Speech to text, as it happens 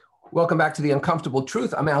Welcome back to The Uncomfortable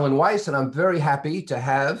Truth. I'm Alan Weiss, and I'm very happy to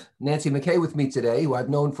have Nancy McKay with me today, who I've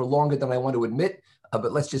known for longer than I want to admit,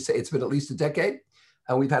 but let's just say it's been at least a decade.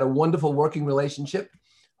 And we've had a wonderful working relationship.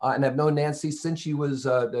 And I've known Nancy since she was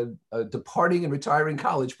a departing and retiring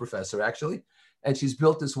college professor, actually. And she's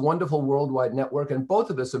built this wonderful worldwide network. And both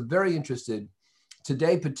of us are very interested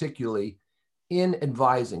today, particularly in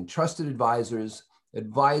advising, trusted advisors,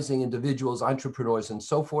 advising individuals, entrepreneurs, and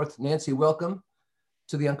so forth. Nancy, welcome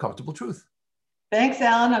to The Uncomfortable Truth. Thanks,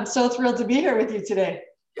 Alan. I'm so thrilled to be here with you today.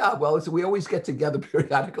 Yeah, well, we always get together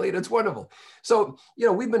periodically, and it's wonderful. So,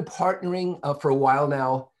 we've been partnering for a while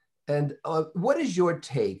now. And what is your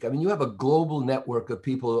take? I mean, you have a global network of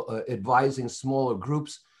people advising smaller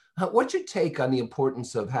groups. What's your take on the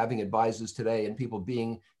importance of having advisors today and people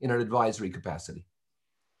being in an advisory capacity?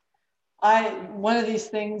 One of these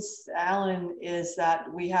things, Alan, is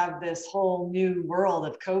that we have this whole new world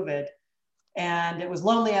of COVID. And it was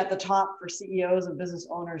lonely at the top for CEOs and business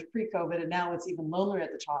owners pre-COVID, and now it's even lonelier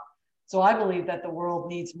at the top. So I believe that the world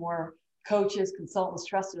needs more coaches, consultants,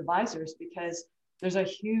 trusted advisors, because there's a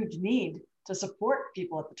huge need to support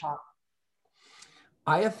people at the top.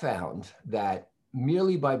 I have found that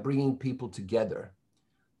merely by bringing people together,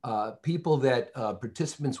 people that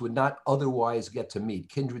participants would not otherwise get to meet,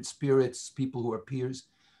 kindred spirits, people who are peers,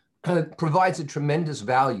 provides a tremendous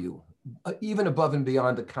value, even above and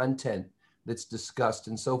beyond the content that's discussed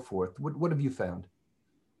and so forth. What have you found?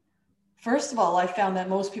 First of all, I found that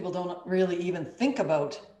most people don't really even think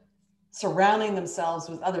about surrounding themselves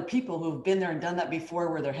with other people who've been there and done that before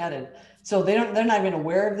where they're headed. So they're not even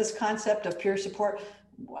aware of this concept of peer support.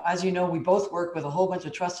 As you know, we both work with a whole bunch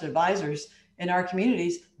of trusted advisors in our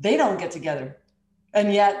communities. They don't get together.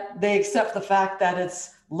 And yet they accept the fact that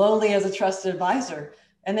it's lonely as a trusted advisor.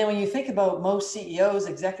 And then when you think about most CEOs,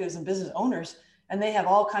 executives, and business owners, and they have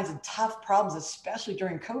all kinds of tough problems, especially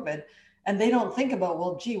during COVID. And they don't think about,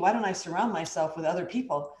 well, gee, why don't I surround myself with other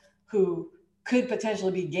people who could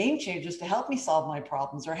potentially be game changers to help me solve my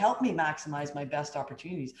problems or help me maximize my best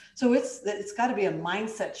opportunities. So it's got to be a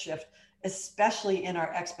mindset shift, especially in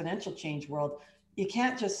our exponential change world. You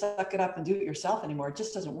can't just suck it up and do it yourself anymore. It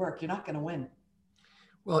just doesn't work. You're not going to win.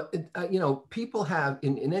 Well, people have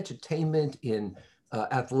in entertainment, in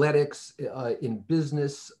athletics, in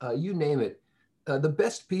business, you name it. The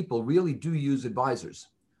best people really do use advisors,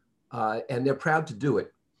 and they're proud to do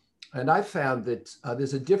it. And I've found that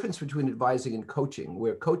there's a difference between advising and coaching,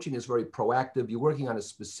 where coaching is very proactive. You're working on a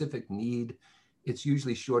specific need. It's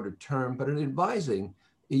usually shorter term, but in advising,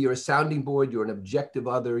 you're a sounding board, you're an objective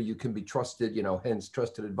other, you can be trusted, hence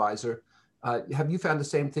trusted advisor. Have you found the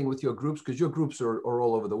same thing with your groups? Because your groups are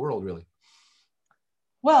all over the world, really.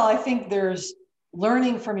 Well, I think there's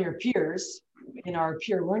learning from your peers in our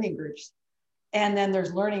peer learning groups. And then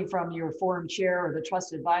there's learning from your forum chair or the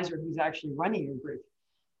trusted advisor who's actually running your group.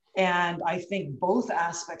 And I think both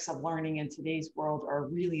aspects of learning in today's world are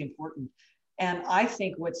really important. And I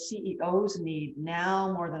think what CEOs need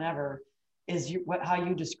now more than ever is how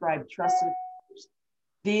you describe trusted advisors.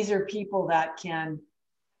 These are people that can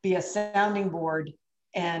be a sounding board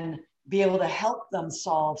and be able to help them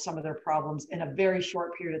solve some of their problems in a very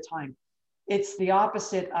short period of time. It's the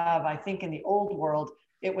opposite of, I think, in the old world,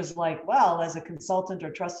 it was like, well, as a consultant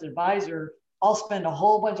or trusted advisor, I'll spend a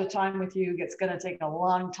whole bunch of time with you. It's going to take a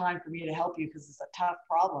long time for me to help you because it's a tough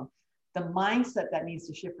problem. The mindset that needs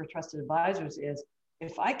to shift for trusted advisors is,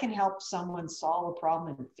 if I can help someone solve a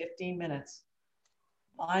problem in 15 minutes,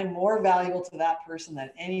 I'm more valuable to that person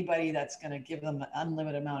than anybody that's going to give them an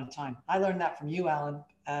unlimited amount of time. I learned that from you, Alan,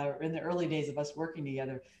 in the early days of us working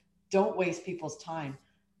together. Don't waste people's time.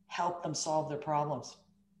 Help them solve their problems.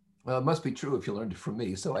 Well, it must be true if you learned it from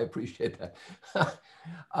me, so I appreciate that.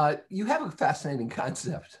 You have a fascinating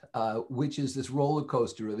concept, which is this roller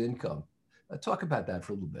coaster of income. Talk about that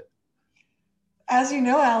for a little bit. As you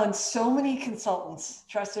know, Alan, so many consultants,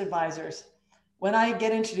 trusted advisors, when I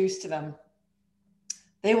get introduced to them,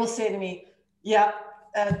 they will say to me, yeah,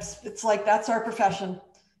 it's like, that's our profession.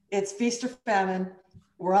 It's feast or famine.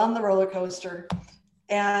 We're on the roller coaster.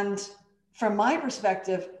 And from my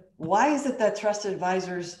perspective, why is it that trusted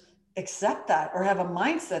advisors accept that or have a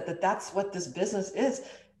mindset that that's what this business is?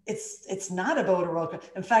 It's not about a roller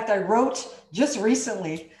coaster. In fact, I wrote just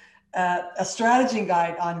recently a strategy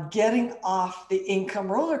guide on getting off the income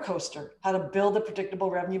roller coaster, how to build a predictable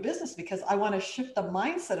revenue business, because I want to shift the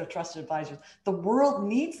mindset of trusted advisors. The world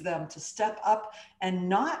needs them to step up and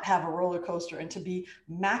not have a roller coaster and to be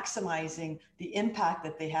maximizing the impact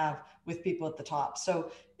that they have with people at the top.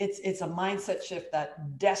 So it's a mindset shift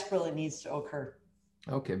that desperately needs to occur.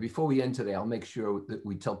 Okay, before we end today, I'll make sure that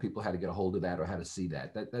we tell people how to get a hold of that or how to see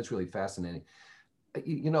that. That's really fascinating.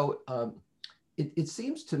 It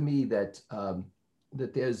seems to me that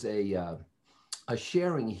that there's a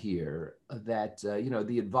sharing here that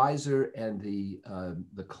the advisor and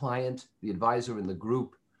the client, the advisor and the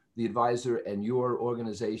group, the advisor and your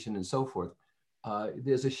organization, and so forth.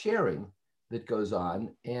 There's a sharing that goes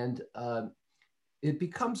on, and it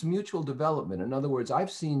becomes mutual development. In other words,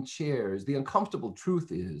 I've seen chairs. The uncomfortable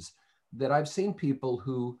truth is that I've seen people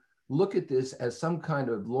who look at this as some kind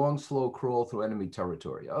of long, slow crawl through enemy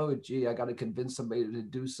territory. Oh, gee, I got to convince somebody to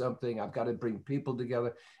do something. I've got to bring people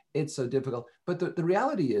together. It's so difficult. But the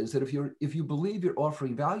reality is that if you believe you're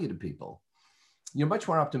offering value to people, you're much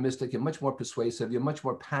more optimistic, you're much more persuasive, you're much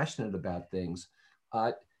more passionate about things.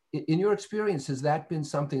 In your experience, has that been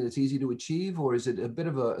something that's easy to achieve, or is it a bit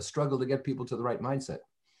of a struggle to get people to the right mindset?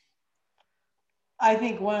 I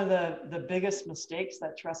think one of the biggest mistakes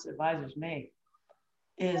that trusted advisors make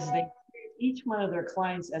is they treat each one of their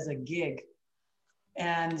clients as a gig.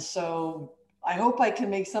 And so I hope I can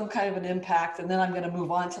make some kind of an impact, and then I'm going to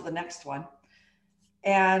move on to the next one.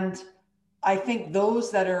 And I think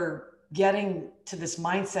those that are getting to this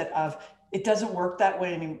mindset of it doesn't work that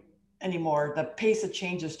way anymore, the pace of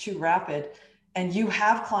change is too rapid, and you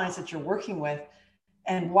have clients that you're working with,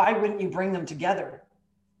 and why wouldn't you bring them together?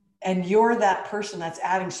 And you're that person that's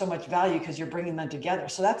adding so much value because you're bringing them together.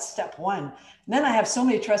 So that's step one. And then I have so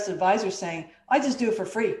many trusted advisors saying, I just do it for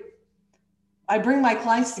free. I bring my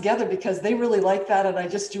clients together because they really like that, and I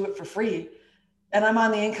just do it for free. And I'm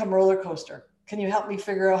on the income roller coaster. Can you help me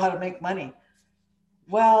figure out how to make money?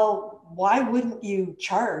 Well, why wouldn't you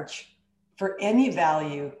charge for any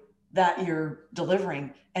value that you're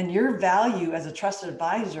delivering? And your value as a trusted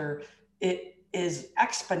advisor, it is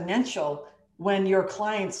exponential when your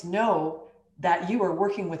clients know that you are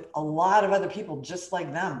working with a lot of other people just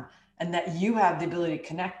like them, and that you have the ability to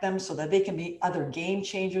connect them so that they can be other game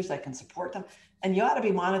changers that can support them. And you ought to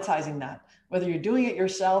be monetizing that. Whether you're doing it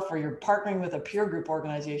yourself or you're partnering with a peer group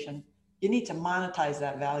organization, you need to monetize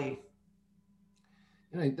that value.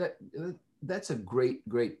 That's a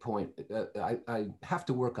great point. I have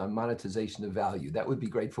to work on monetization of value. That would be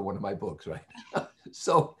great for one of my books, right?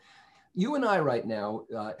 So you and I right now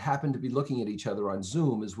happen to be looking at each other on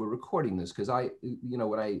Zoom as we're recording this, because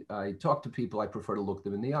when I talk to people, I prefer to look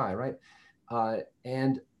them in the eye, right?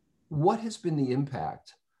 And what has been the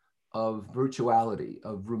impact of virtuality,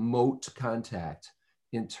 of remote contact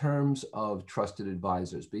in terms of trusted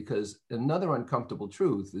advisors? Because another uncomfortable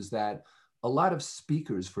truth is that a lot of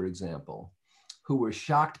speakers, for example, who were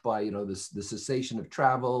shocked by the cessation of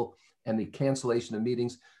travel and the cancellation of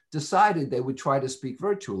meetings, decided they would try to speak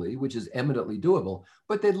virtually, which is eminently doable,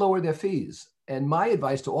 but they'd lower their fees. And my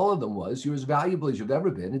advice to all of them was, you're as valuable as you've ever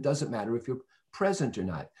been. It doesn't matter if you're present or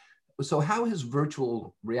not. So how has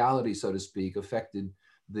virtual reality, so to speak, affected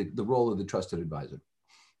the role of the trusted advisor?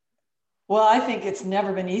 Well, I think it's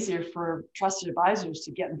never been easier for trusted advisors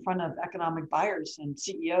to get in front of economic buyers and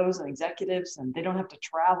CEOs and executives, and they don't have to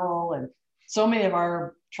travel. And so many of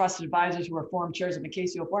our trusted advisors who are forum chairs at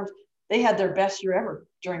McCasey Forums, they had their best year ever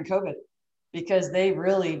during COVID, because they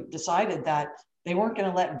really decided that they weren't going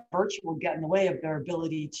to let virtual get in the way of their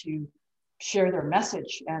ability to share their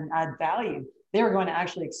message and add value. They were going to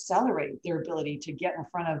actually accelerate their ability to get in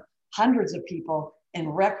front of hundreds of people in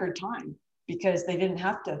record time, because they didn't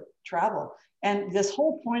have to travel. And this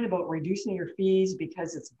whole point about reducing your fees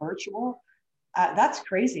because it's virtual, that's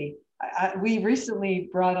crazy. We recently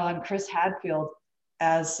brought on Chris Hadfield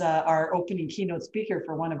as our opening keynote speaker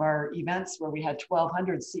for one of our events where we had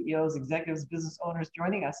 1,200 CEOs, executives, business owners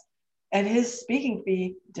joining us. And his speaking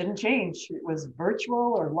fee didn't change. It was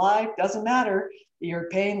virtual or live, doesn't matter. You're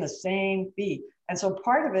paying the same fee. And so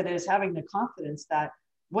part of it is having the confidence that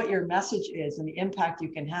what your message is and the impact you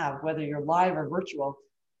can have, whether you're live or virtual.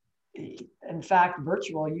 In fact,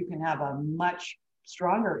 virtual, you can have a much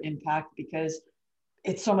stronger impact because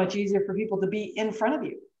it's so much easier for people to be in front of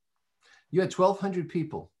you. You had 1,200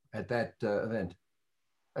 people at that event.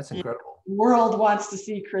 That's incredible. The world wants to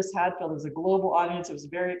see Chris Hadfield. It was a global audience. It was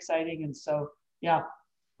very exciting. And so, yeah.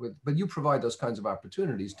 But you provide those kinds of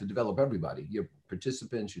opportunities to develop everybody, your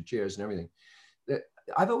participants, your chairs and everything.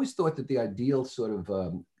 I've always thought that the ideal sort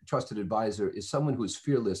of trusted advisor is someone who's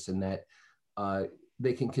fearless in that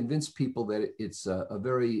they can convince people that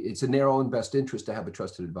it's in their own best interest to have a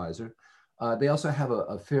trusted advisor. They also have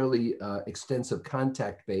a fairly extensive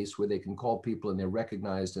contact base where they can call people and they're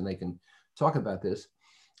recognized and they can talk about this.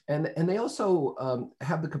 And they also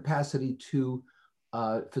have the capacity to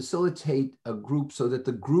facilitate a group so that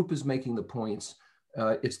the group is making the points.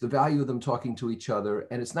 It's the value of them talking to each other,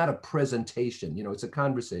 and it's not a presentation, it's a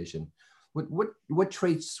conversation. What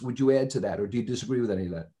traits would you add to that, or do you disagree with any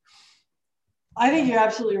of that? I think you're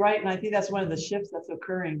absolutely right. And I think that's one of the shifts that's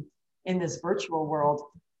occurring in this virtual world.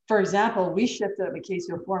 For example, we shifted at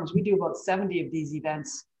Macasio Forums. We do about 70 of these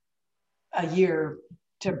events a year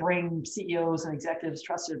to bring CEOs and executives,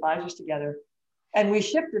 trusted advisors together. And we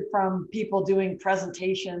shifted from people doing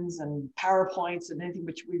presentations and PowerPoints and anything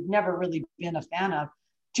which we've never really been a fan of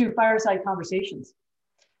to fireside conversations,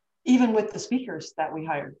 even with the speakers that we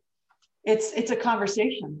hired. It's a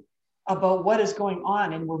conversation about what is going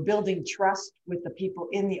on, and we're building trust with the people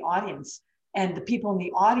in the audience. And the people in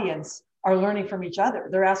the audience are learning from each other.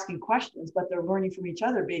 They're asking questions, but they're learning from each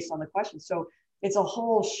other based on the questions. So it's a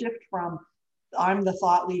whole shift from I'm the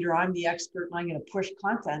thought leader, I'm the expert, and I'm going to push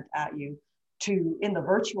content at you, to in the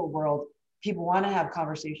virtual world, people want to have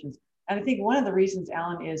conversations. And I think one of the reasons,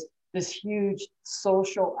 Alan, is this huge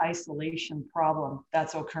social isolation problem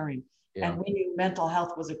that's occurring. Yeah. And we knew mental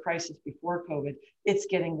health was a crisis before COVID. It's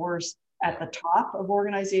getting worse at the top of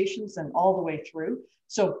organizations and all the way through.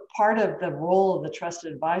 So part of the role of the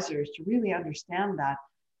trusted advisor is to really understand that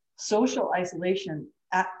social isolation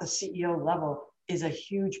at the CEO level is a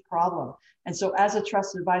huge problem. And so as a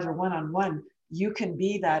trusted advisor one-on-one, you can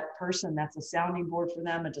be that person that's a sounding board for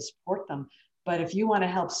them and to support them. But if you want to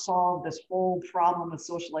help solve this whole problem of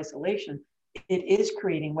social isolation, it is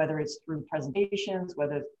creating, whether it's through presentations,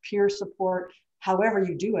 whether it's peer support, however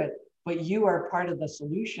you do it, but you are part of the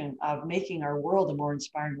solution of making our world a more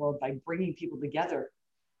inspiring world by bringing people together.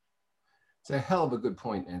 It's a hell of a good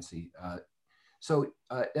point, Nancy. So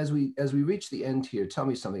as we reach the end here, tell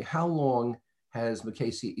me something. How long has McKay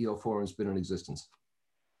CEO Forums been in existence?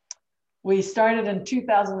 We started in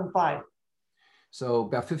 2005. So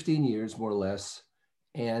about 15 years, more or less.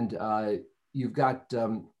 And you've got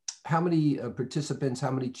how many participants,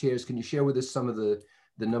 how many chairs? Can you share with us some of the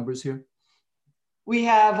numbers here? We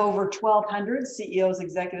have over 1,200 CEOs,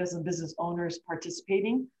 executives, and business owners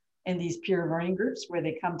participating in these peer learning groups where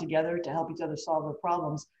they come together to help each other solve their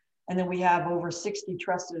problems. And then we have over 60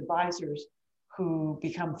 trusted advisors who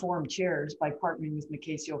become forum chairs by partnering with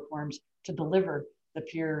Macasio Forums to deliver the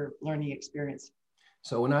peer learning experience.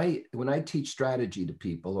 So when I teach strategy to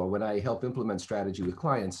people, or when I help implement strategy with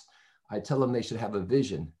clients, I tell them they should have a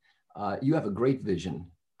vision. You have a great vision.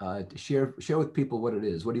 Share with people what it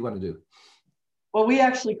is. What do you want to do? Well, we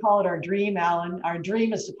actually call it our dream, Alan. Our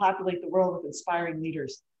dream is to populate the world with inspiring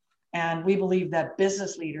leaders. And we believe that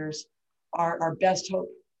business leaders are our best hope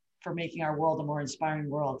for making our world a more inspiring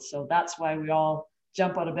world. So that's why we all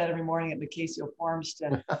jump out of bed every morning at Macasio Forums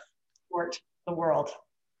to support the world.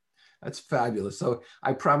 That's fabulous. So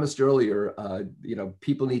I promised earlier,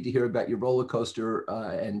 people need to hear about your roller coaster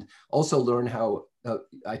and also learn how,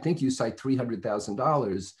 I think you cite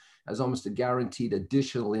 $300,000 as almost a guaranteed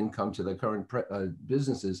additional income to the current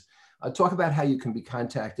businesses. Talk about how you can be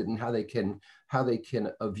contacted and how they can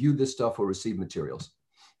view this stuff or receive materials.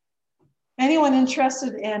 Anyone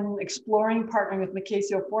interested in exploring partnering with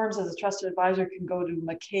Macasio Forums as a trusted advisor can go to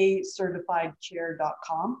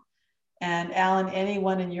McKayCertifiedChair.com. And Alan,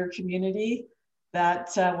 anyone in your community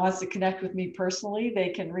that wants to connect with me personally, they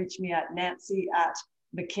can reach me at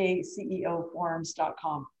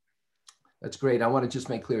nancy@McKayCEOforums.com. That's great. I want to just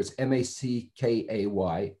make clear, it's MACKAY,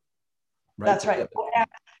 right? That's right.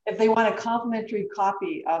 If they want a complimentary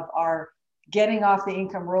copy of our Getting Off the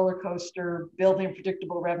Income Roller Coaster, Building a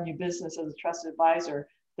Predictable Revenue Business as a Trusted Advisor,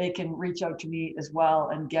 they can reach out to me as well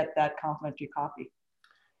and get that complimentary copy.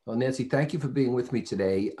 Well, Nancy, thank you for being with me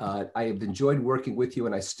today. I have enjoyed working with you,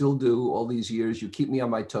 and I still do all these years. You keep me on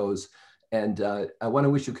my toes, and I want to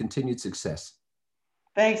wish you continued success.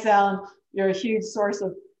 Thanks, Alan. You're a huge source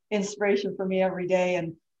of inspiration for me every day,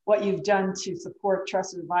 and what you've done to support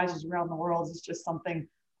trusted advisors around the world is just something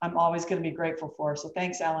I'm always going to be grateful for. So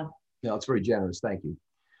thanks, Alan. Yeah, it's very generous. Thank you.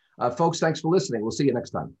 Folks, thanks for listening. We'll see you next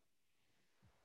time.